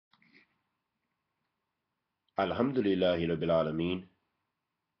الحمد لله رب العالمين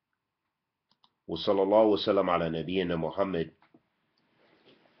وصلى الله وسلم على نبينا محمد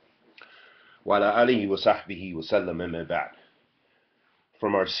وعلى آله وصحبه وسلم أما بعد.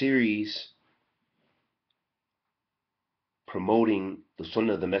 From our series promoting the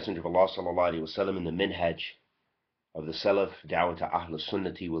Sunnah of the Messenger of Allah sallallahu alaihi wasallam in the minhaj of the Salaf, da'wah to Ahl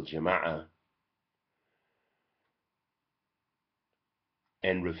Sunnati wal Jama'ah,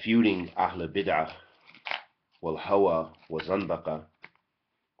 and refuting Ahl Bida wal Hawa wa Zanbaqa.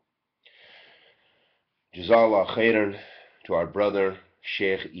 Jazakallah khairan to our brother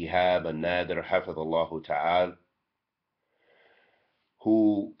Shaikh Eihab and Nadir, Hafidhullah Ta'ala,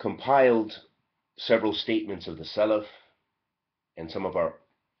 who compiled several statements of the Salaf and some of our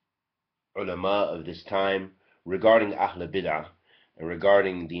ulama of this time regarding Ahl Bid'ah and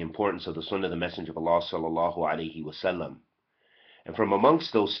regarding the importance of the Sunnah of the Messenger of Allah sallallahu alaihi wasallam. And from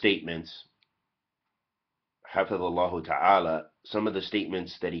amongst those statements, Hafidhullah Ta'ala, some of the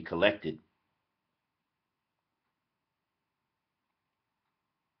statements that he collected.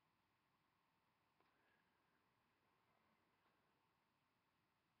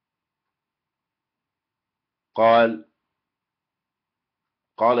 قال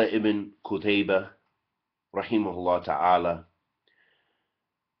ابن قتيبة رحمه الله تعالى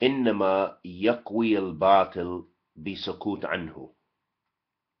إنما يقوي الباطل بسكوت عنه.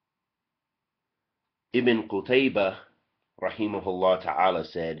 Ibn Qutaybah rahimahullah ta'ala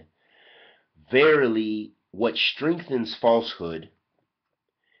said, verily what strengthens falsehood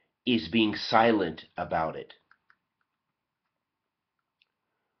is being silent about it.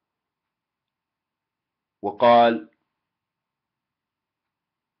 وقال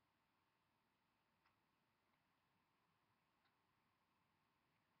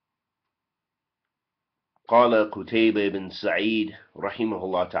قتيبة بن سعيد رحمه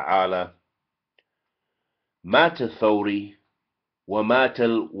الله تعالى مات الثوري ومات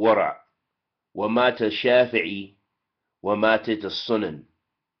الورع ومات الشافعي وماتت السنن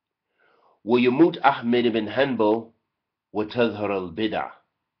ويموت أحمد بن حنبل وتظهر البدع.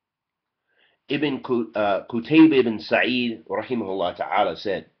 Ibn Qutaybah ibn Sa'id rahimahullah ta'ala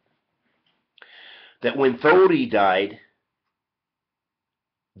said that when Thawri died,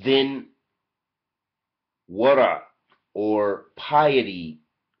 then wara, or piety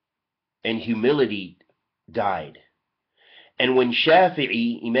and humility, died. And when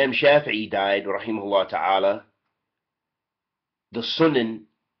Imam Shafi'i died rahimahullah ta'ala, the Sunan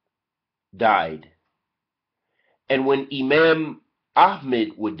died. And when Imam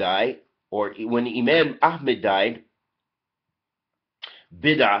Ahmed would die, or when Imam Ahmed died,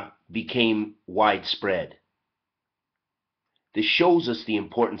 bid'ah became widespread. This shows us the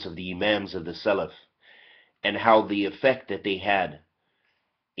importance of the Imams of the Salaf and how the effect that they had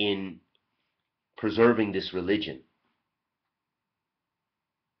in preserving this religion.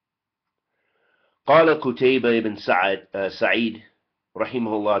 قال قتيبة بن سعيد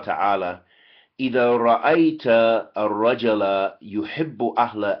رحمه الله تعالى إذا رأيت الرجل يحب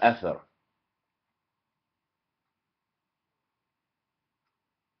أهل أثر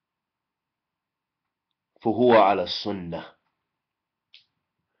فهو على السنة.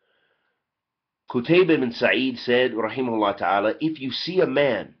 Qutaybah bin Sa'id said, rahimahullah ta'ala, if you see a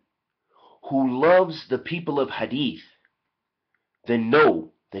man who loves the people of Hadith, then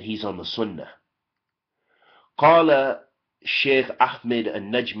know that he's on the Sunnah. قال Shaykh Ahmed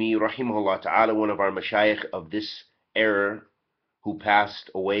al-Najmi, rahimahullah ta'ala, one of our mashayikh of this era who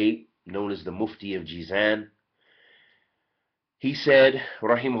passed away, known as the Mufti of Jizan, he said,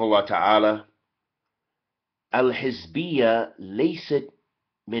 rahimahullah ta'ala, الحزبية ليست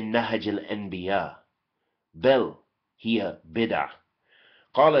من نهج الأنبياء بل هي بدعة.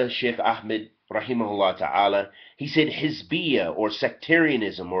 قال Shaykh Ahmed rahimahullah ta'ala, he said Hizbiyya, or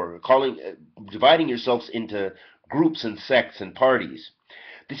sectarianism, or dividing yourselves into groups and sects and parties,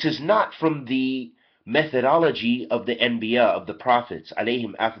 this is not from the methodology of the Anbiya, of the prophets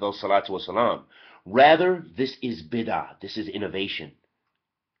alayhim afdal salatu wasalam. Rather, this is bid'ah, this is innovation.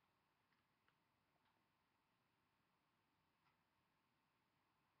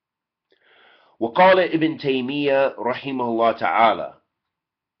 وقال ابن تيمية رحمه الله تعالى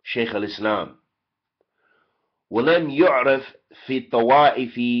شيخ الإسلام ولم يعرف في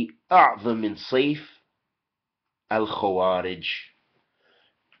الطوائف أعظم من صيف الخوارج.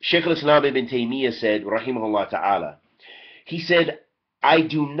 Shaykh al-Islam ibn Taymiyyah said, rahimahullah ta'ala, he said,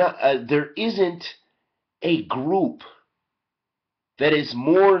 there isn't a group that is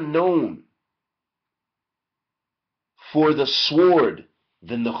more known for the sword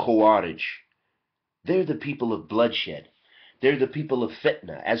than the Khawarij. They're the people of bloodshed. They're the people of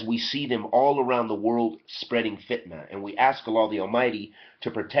fitna, as we see them all around the world spreading fitna. And we ask Allah the Almighty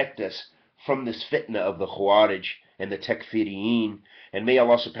to protect us from this fitna of the Khawarij and the Takfiriyin. And may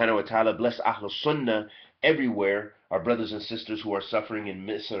Allah subhanahu wa ta'ala bless Ahl Sunnah everywhere, our brothers and sisters who are suffering in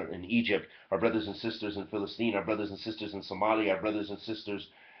Misr, in Egypt, our brothers and sisters in Palestine, our brothers and sisters in Somalia, our brothers and sisters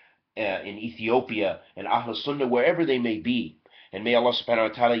in Ethiopia, and Ahl Sunnah, wherever they may be. And may Allah subhanahu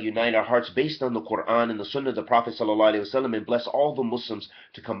wa ta'ala unite our hearts based on the Quran and the Sunnah of the Prophet sallallahu alaihi wasallam, and bless all the Muslims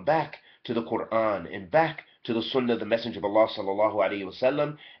to come back to the Quran and back to the Sunnah of the Messenger of Allah sallallahu alaihi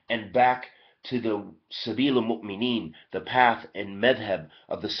wasallam, and back to the Sabil al-Mu'mineen, the path and madhab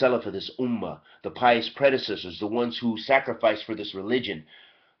of the Salaf of this ummah, the pious predecessors, the ones who sacrificed for this religion,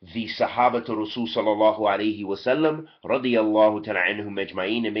 the Sahaba to Rasul sallallahu alaihi wasallam, radiyallahu ta'ala anhum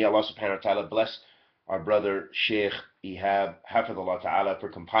ajma'een. And may Allah subhanahu wa ta'ala bless our brother Shaikh Eihab, hafidhullah ta'ala, for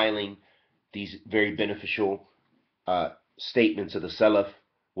compiling these very beneficial statements of the Salaf.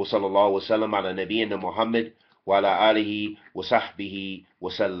 Wa sallallahu wa sallam ala nabiyyina Muhammad wa ala alihi wa sahbihi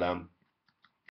wa sallam.